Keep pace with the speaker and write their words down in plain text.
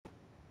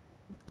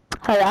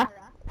Hello.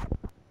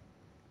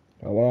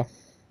 Hello.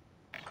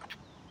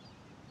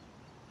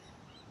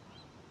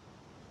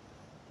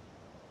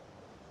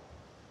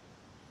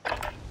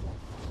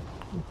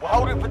 We're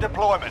holding for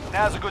deployment.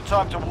 Now's a good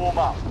time to warm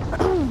up.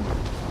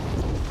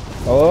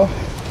 Hello.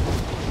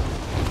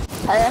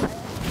 Hello.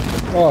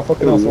 Oh,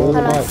 fucking hell, someone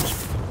on the Hello. mic.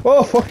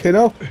 Oh, fucking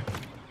hell.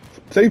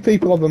 2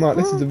 people on the mic.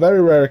 This is a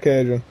very rare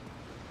occasion.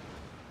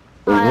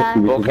 Hi.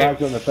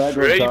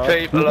 Three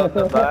people on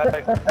the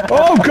back.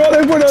 Oh, God,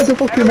 everyone has a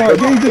fucking mic.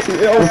 Jesus,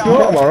 it'll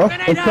snort tomorrow.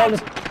 Grenade out!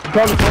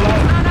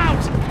 Man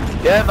out!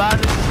 Yeah, man,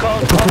 this is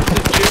called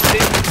constant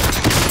duty.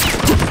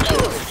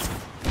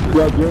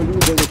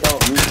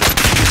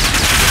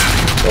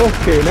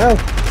 Okay, now.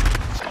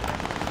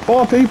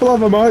 4 people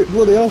have a mic.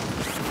 Bloody hell.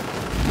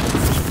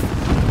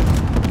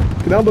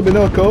 Can help there be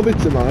no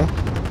COVID tomorrow.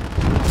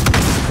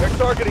 They're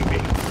targeting me.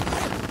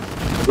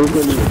 Who's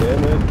going to be there,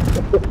 man?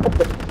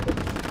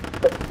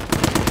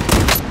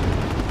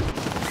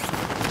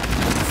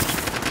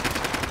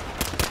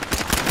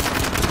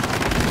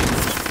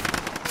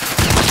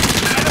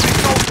 Enemy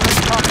soldier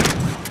incoming.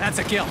 That's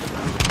a kill.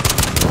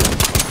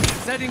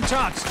 Setting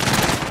charge.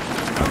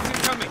 Those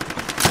incoming.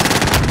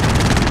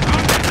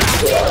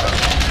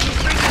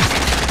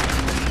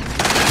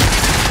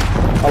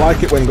 I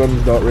like it when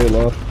guns don't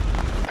reload.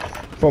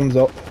 Thumbs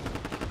up.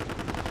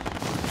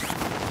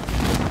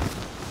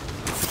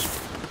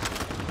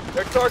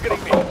 They're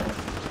targeting me.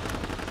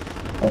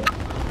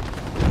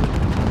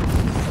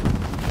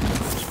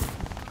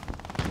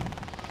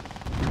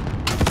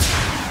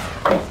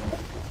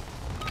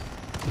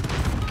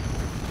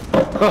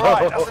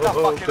 Right, that's enough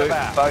fucking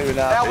about. Firing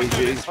Now out we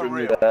do this AGs for from you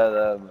real.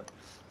 there, man.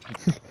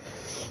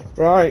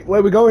 Right,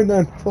 where we going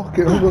then?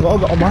 Fucking hell, we've all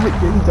got a mic,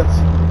 Jesus.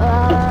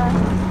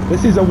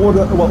 This is a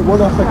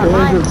one-off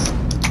occasion.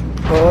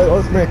 Alright,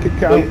 let's make it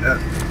count.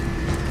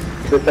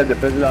 Just send the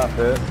prison off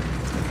first.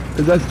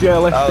 Because as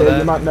JLS Oh, said, then.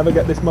 you might never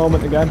get this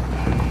moment again.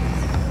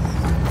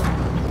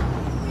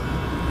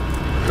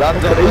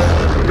 Land on the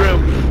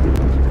room.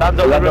 Land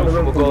on the roof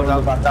and we'll go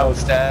down back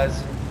downstairs.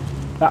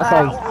 That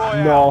sounds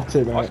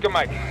naughty, mate. Oscar,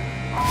 mate.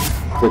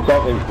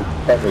 Protect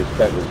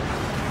me.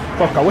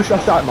 Fuck, I wish I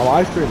started my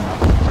live stream now.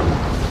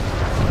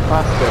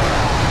 Bastard.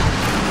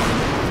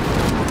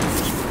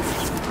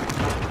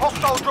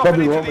 Hostile dropping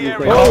Probably into won't the when you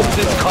area. say Oh.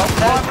 this content.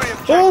 Primary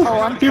objective.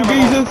 Oh, a few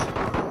geezers.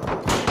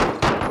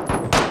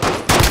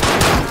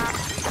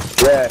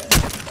 Yeah.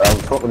 I'm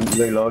fucking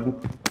reloading.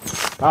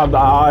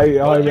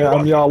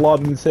 I'm your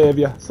Lord and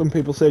Saviour. Some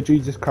people say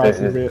Jesus Christ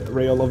is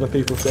real, other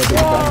people say Big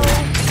Bang.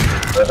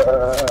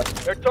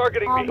 They're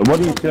targeting me. And what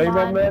are you saying,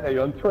 man, mate? Are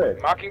you on Twitch?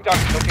 Marking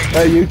target location.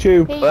 Hey,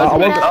 YouTube. He's I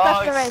was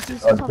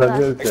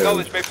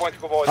Acknowledge Maypoint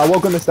to avoid.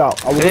 gonna start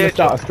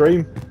a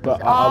stream,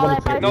 but I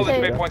wanted to Acknowledge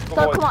two. Maypoint to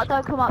Don't avoid.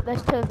 don't come up,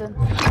 there's 2 of them.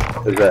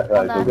 Is that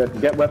right? On there.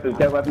 Get weapons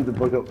and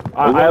push up.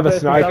 I have a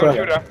sniper.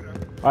 Shooter.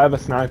 I have a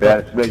sniper. Yeah,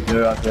 it's make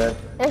sure out there.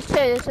 There's 2,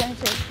 there's only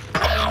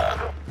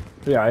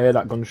 2. Yeah, I hear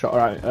that gunshot.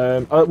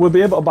 Alright, we'll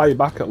be able to buy you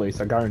back at least,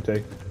 I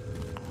guarantee.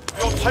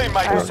 Your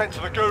teammate was sent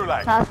to the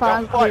gulag. That's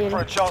fine, They'll fight really. for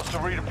a chance to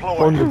redeploy.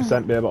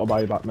 100% be able to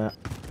buy you back, mate.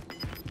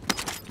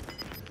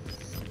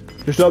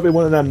 Just don't be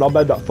one of them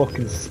knobhead that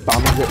fucking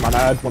spams it, man. I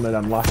had one of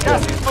them last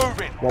Gas year. is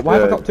moving. Well, why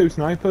have I got 2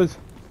 snipers?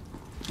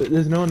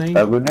 There's no need.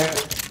 Good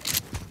night.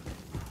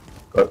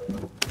 Got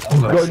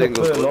a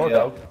single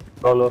loadout.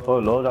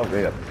 Loadout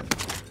here.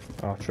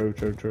 Oh, true.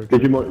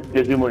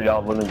 Get your money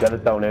out and get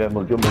it down here and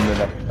we'll jump in the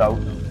next house.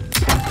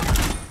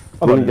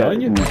 I've only known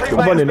you.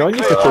 I've only known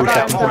you for 2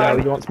 seconds and now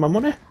he wants my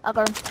money. I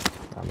got him.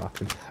 I'm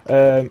laughing.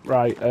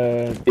 Right,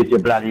 Get your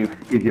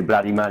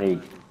bloody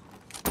money.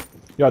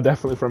 you're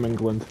definitely from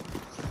England.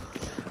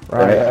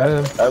 Right,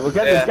 We'll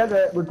get this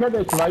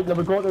right, then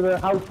we'll go to the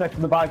house next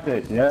to the bike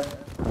station, yeah?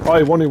 oh,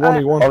 he won.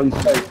 Orange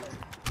state.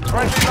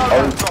 Friendly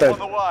loadout drop on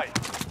the way.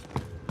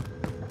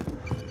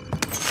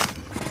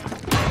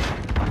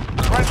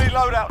 Friendly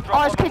loadout Oh, drop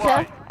on it's the Peter.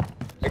 way.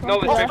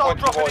 Acknowledge Hostile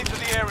dropping into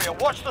the area.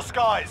 Watch the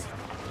skies.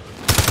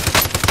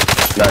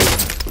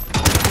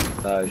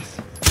 Nice.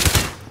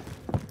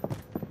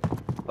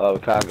 Oh, we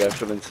can't get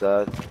from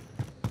inside.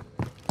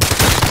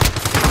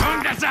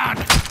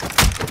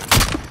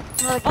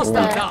 Hostile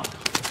down.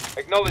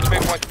 Acknowledge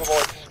Maypoint to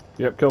avoid.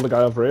 Yep, kill the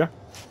guy over here.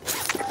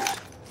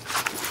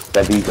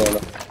 Dead he's on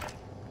it.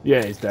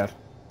 Yeah, he's dead.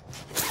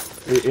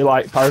 He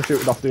like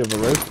parachuted off the other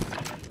roof.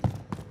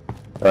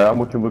 How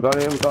much have we got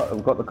here? We've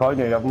got the coin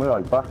here, haven't we?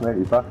 He's back, mate.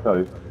 He's back,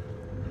 sorry.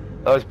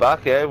 Oh, he's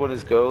back, yeah, won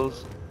his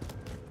goals.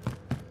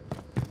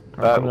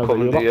 Right, we're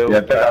coming to you.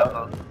 Yeah,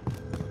 better.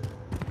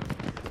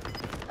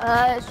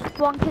 It's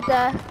 1 kid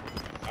there.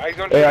 Eyes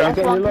on Hey, are you shooter.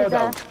 getting your load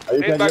out? Are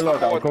you getting your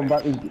load out? I'll come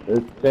back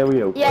and stay with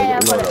you. Yeah, I'll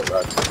get I've your got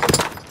load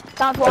out,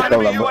 Down to 1.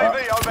 Enemy UAV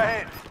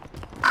overhead.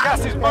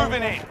 Gas is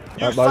moving in.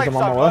 New Right, boys, safe I'm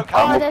on my zone way. Oh,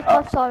 located. they're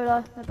both solo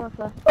though. They're both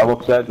low. I'm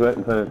upstairs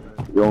waiting for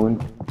young.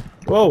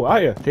 Whoa,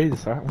 are you?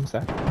 Jesus, right, 1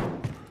 sec.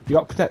 You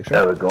got protection?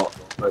 There we go.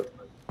 Do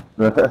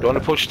you want to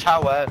push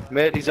tower?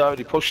 Mate, he's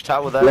already pushed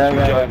tower there.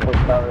 Yeah.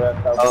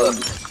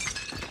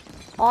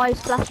 Oh, he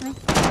splashed me.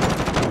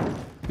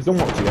 He's done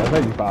what to you?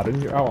 Very bad,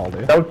 isn't you? How old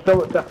are you?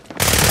 Don't.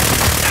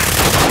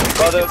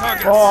 Got him.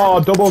 Oh,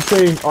 double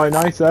team. Oh,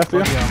 nice there for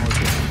you.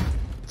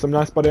 Some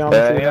nice body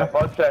armor for you. Yeah,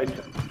 one change.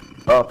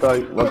 Oh,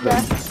 sorry, one Good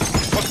there.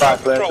 thing. Back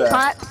there.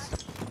 Snipes.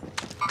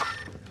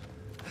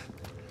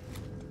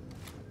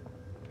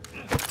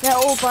 They're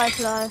all both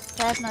low.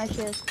 They have no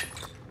shields.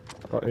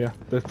 But yeah,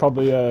 there's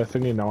probably a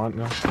thingy now, aren't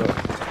there?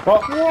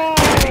 But, Whoa!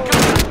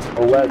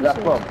 Oh, where's that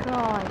from?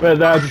 God. wait,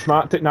 there, I just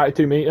marked it,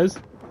 92 metres.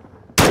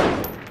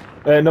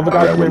 Another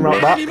guy coming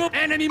round back.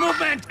 Enemy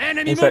movement!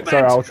 Enemy One sec,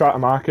 sorry, movement! I'll try to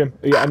mark him.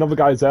 Yeah, another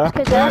guy's there.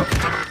 Good there.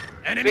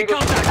 Enemy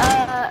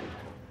contact!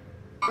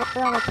 We'll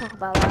talk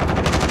about that.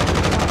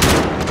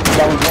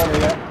 Down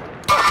one here.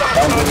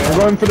 I'm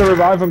going for the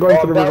revive, I'm going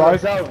for the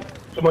revive.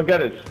 Someone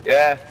get it.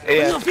 Yeah,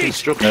 yeah,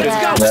 construction.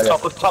 Yeah.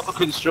 Top of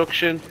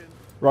construction.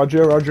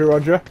 Roger, roger,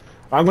 roger.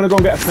 I'm gonna go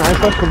and get a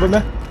sniper, cover me.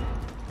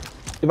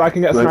 If I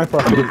can get a sniper,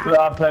 I can.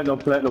 I'm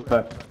playing up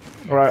there.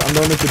 Alright, I'm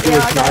known as the Yeah,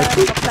 Jewish I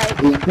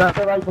sniper. know.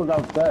 Sniper rifle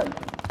downstairs.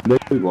 No,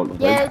 we want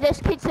Yeah, this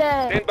kid's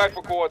Stand by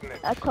for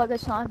coordinates. quite good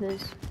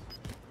snipers.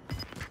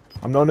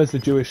 I'm known as the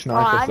Jewish Oh,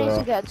 I sniper, need to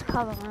so... get to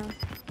cover, man.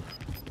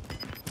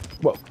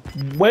 Well,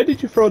 where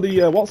did you throw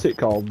the, what's it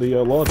called? The,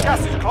 loader?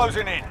 Gas is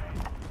closing in.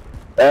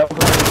 Guy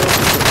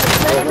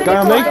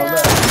on me?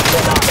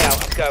 I'm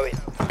going.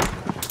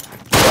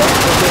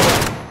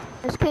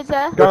 There's kids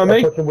there. Guy on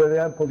me?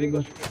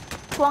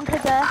 One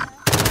kid there.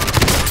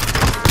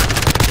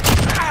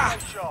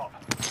 Shot.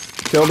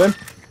 Killed him.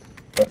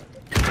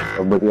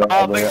 Oh,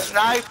 I'm being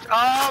sniped.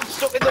 Oh, I'm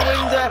stuck in the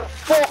window.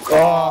 Fuck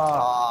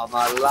off. Oh,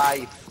 my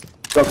life.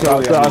 That's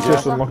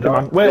just unlucky,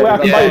 man. Wait, I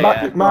can buy you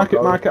back. Mark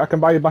it, I can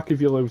buy you back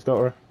if you lose, don't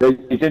worry.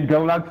 He did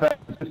Gulag first.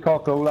 Just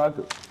called Gulag.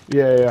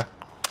 Yeah, yeah.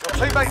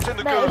 Your teammates in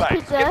the Mate, there's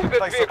kids there. gulag. If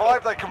they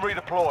survive, they can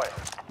redeploy.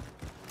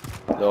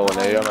 No one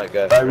here, I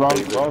guess. Hey, Ron,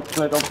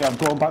 split up. I'm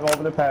going back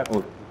over the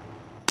purple.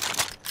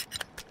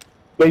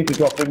 Please to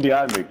drop in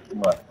behind me.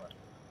 Somewhere.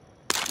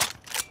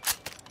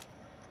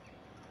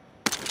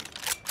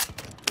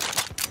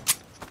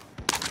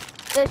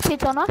 There's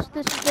kids on us.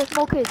 There's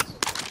more kids.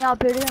 Now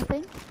building, I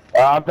think.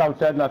 I'm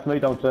downstairs, that's me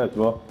downstairs,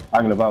 bro.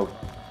 Hanging about.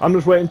 I'm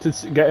just waiting to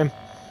get him.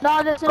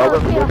 No, there's another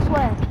kid, I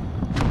swear.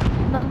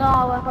 No,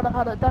 hold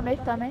on. Don't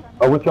move.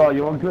 Oh, which are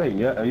you on green?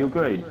 Yeah, are you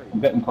green?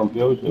 I'm getting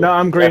confused. No,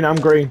 I'm green, I'm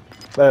green.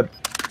 Right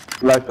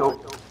up.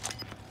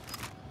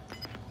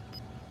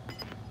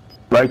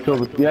 Right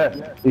over,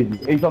 yeah.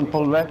 He's on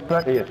full rest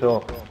right here,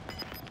 so.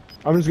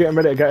 I'm just getting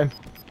ready to get him.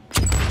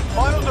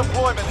 Final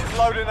deployment is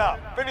loading up.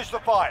 Finish the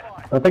fight.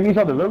 I think he's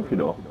on the roof, you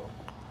know.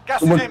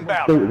 Gas is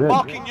inbound.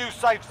 Marking new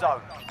safe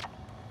zone.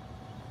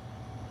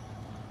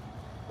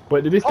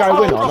 Wait, did this guy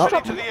win or Hostiles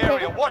not? into the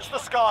area. Watch the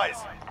skies.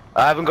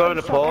 I haven't got an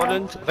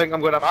opponent. I think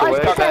I'm going to have to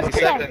wait 30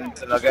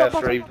 seconds and I'll get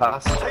a free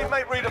pass.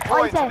 Teammate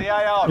redeployed to the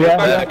AR.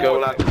 Yeah, go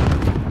lad.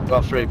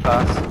 Got a free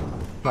pass.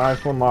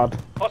 Nice one, lad.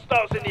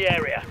 Hostiles in the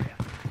area.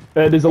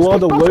 There's a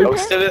load of Are we loot.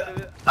 still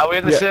are we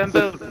in the same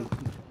building?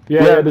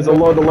 Yeah, there's a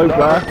load of loot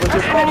there.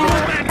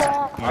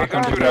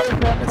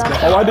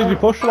 Oh, why did you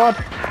push, lad?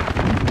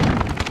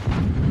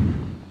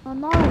 Oh,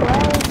 no way,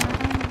 man.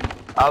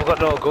 I've got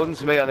no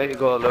guns, mate. I need to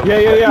go look. Yeah,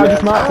 I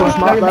just marked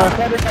there.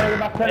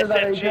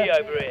 SMG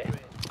over here.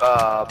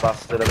 Ah,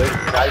 bastard. I think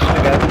nice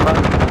again,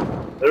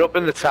 man. They're up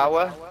in the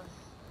tower.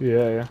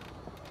 Yeah.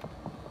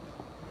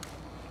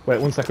 Wait,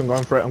 1 second,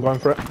 I'm going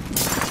for it.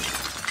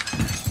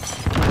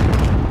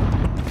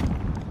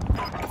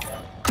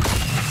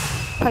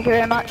 Thank you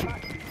very much.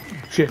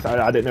 Shit,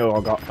 I didn't know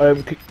what I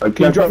got.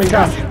 Can you drop me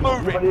cash?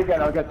 Moving. When you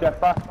get, I'll get Jeff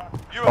back.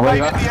 You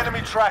evaded the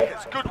enemy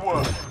trackers. Good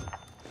work.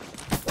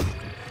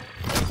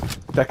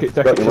 Take it.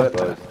 Right,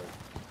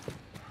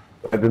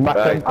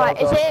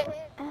 Alright, is it?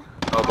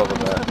 I'll go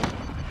there.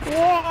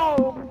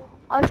 Whoa!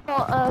 I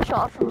shot a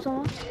shot from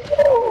someone.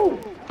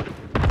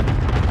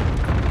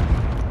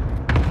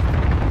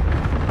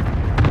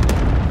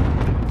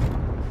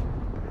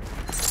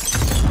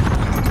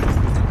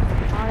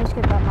 I just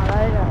get back my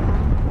load up,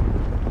 man.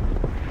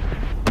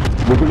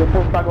 We're gonna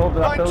push back over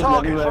that 9 building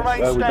targets anyway. remain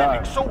we standing.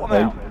 die. Sort them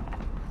out.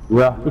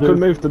 Yeah. We could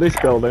move to this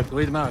building.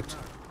 Lead marked.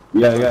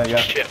 Yeah.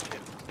 Shit.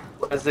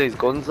 Where's these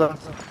guns at?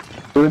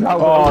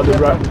 Oh,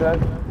 the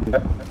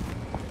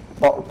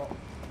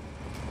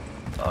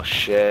Oh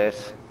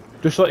shit.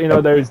 Just to let you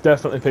know, there is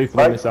definitely people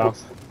in this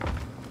house.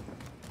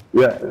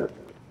 Yeah.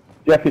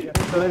 Jeff is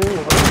still in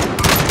here.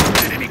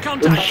 Enemy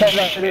contact!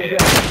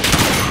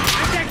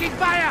 I'm taking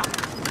fire!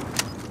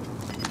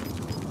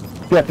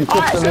 Jeff is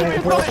Alright, still so in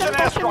we've here. got Approaching an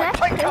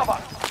airstrike. Take cover.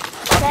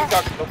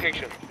 Target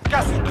location.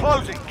 Gas is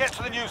closing. Get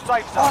to the new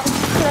safe Oh,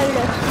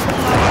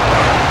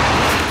 zone.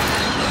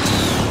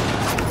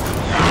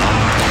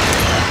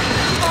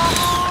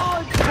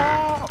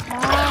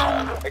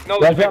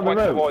 Acknowledge Where's that point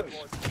room? towards.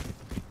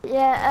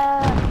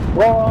 Yeah,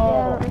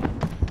 Whoa!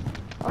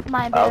 yeah, of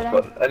my I've building.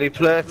 got any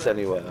plates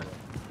anywhere?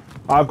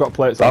 I've got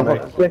plates on me.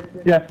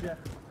 Yeah.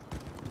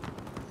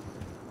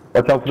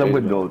 Watch out for them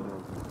windows.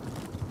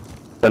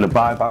 Gonna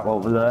buy back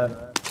over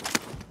there.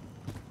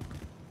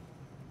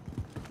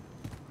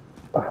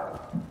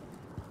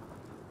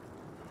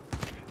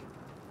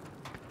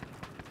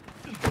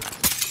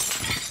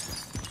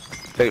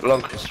 People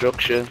on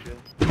construction.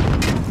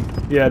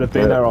 Yeah, they've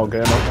been there all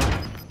game,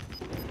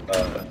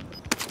 haven't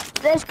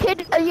There's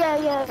kid.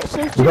 Yeah.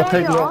 So We got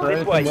people up there.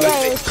 This way,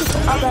 Yeah, it's just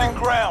up Losing there.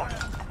 ground.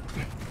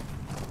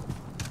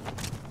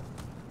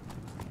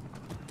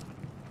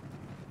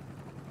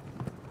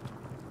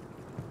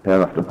 Yeah, I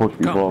have to push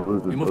me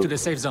forward. Come, we move to the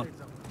safe zone.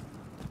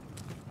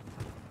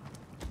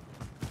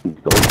 He's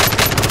gone.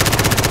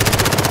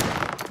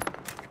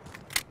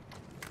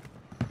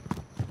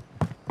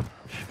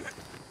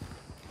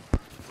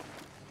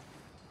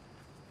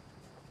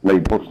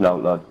 Leave pushing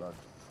out, lad.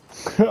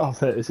 they? I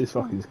think this is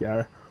fucking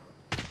scary.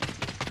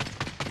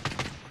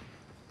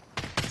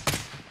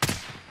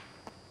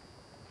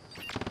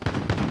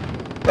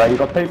 Right, you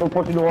got people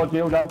pushing towards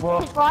you, that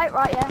far.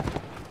 Right, yeah.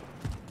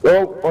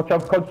 Oh, watch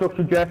out for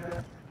construction, Jeff.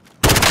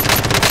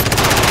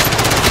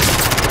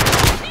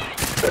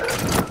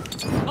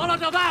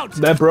 Molotov out!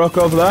 They're broke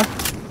over there.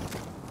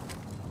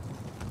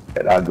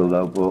 Get angled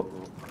out, but...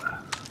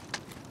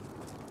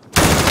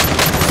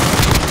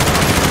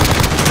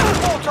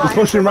 He's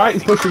pushing right,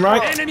 he's pushing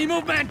right. Enemy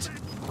movement!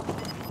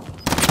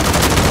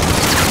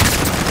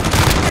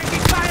 Taking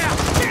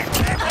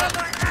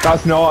fire!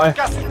 That's naughty.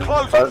 Gas is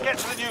closing. Get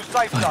to the new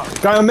safe zone.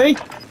 Guy on me.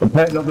 I'm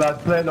plating up,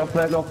 lads, plating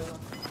up.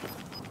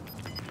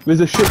 There's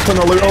a shit ton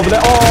of loot over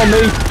there. Oh,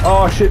 me.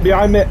 Oh, shit,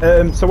 behind me.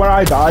 So where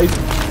I died,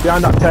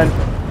 behind that tent.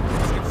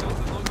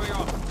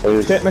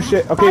 Take my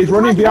shit. Okay, he's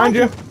running behind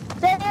you.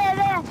 There.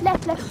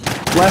 Left. Left.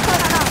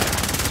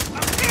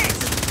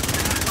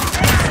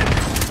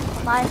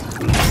 Nice.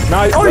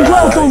 Nice. Oh,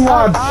 well done,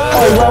 lads.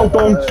 Oh, well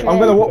done. I'm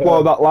going to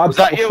upload that, lads. Was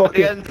that you at the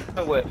fucking... end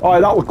of it?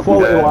 Oh, that was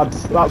quality, Yeah.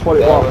 lads. That's what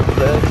it Yeah, was. that's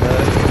it,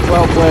 yeah.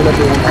 Well played,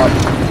 everyone,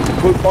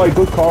 lads.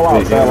 Good call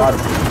out there,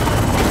 lads.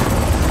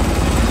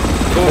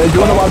 Do you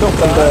want to add up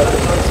and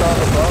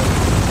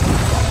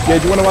yeah,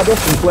 do you want to add up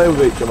and play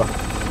with each other?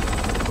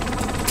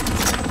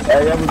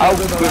 Yeah, we've I'll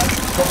got another lad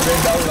coming in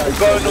down, like...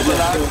 Got another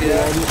lad,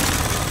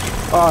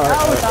 yeah. Alright,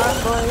 Well done,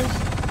 boys.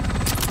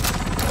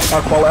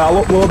 high quality. I'll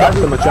upload that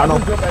to my channel.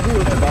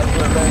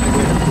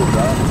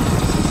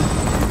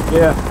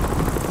 Yeah.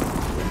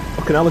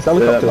 Fucking hell, this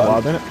helicopter's man.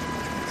 loud, innit?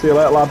 See you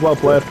later, lad. Well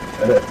played.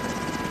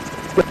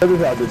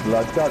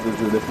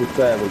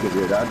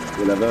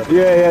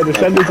 Yeah, just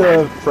send us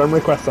a friend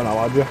request on our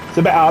lad, yeah. It's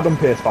a bit hard on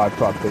PS5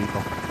 to add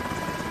people.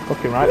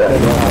 Fucking right,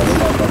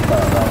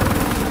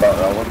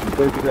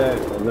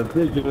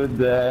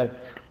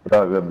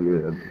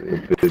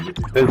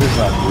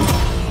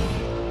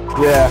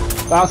 yeah,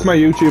 that's my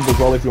YouTube as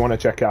well if you want to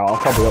check it out. I'll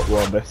probably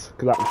upload this,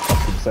 because that was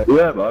fucking sick.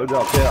 Yeah, but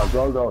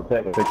I'll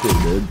take a picture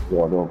of it,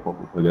 so I don't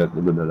fucking forget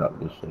the minute that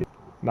just see.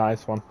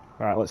 Nice one.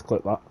 Alright, let's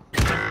click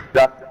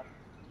that.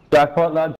 Jackpot, lad.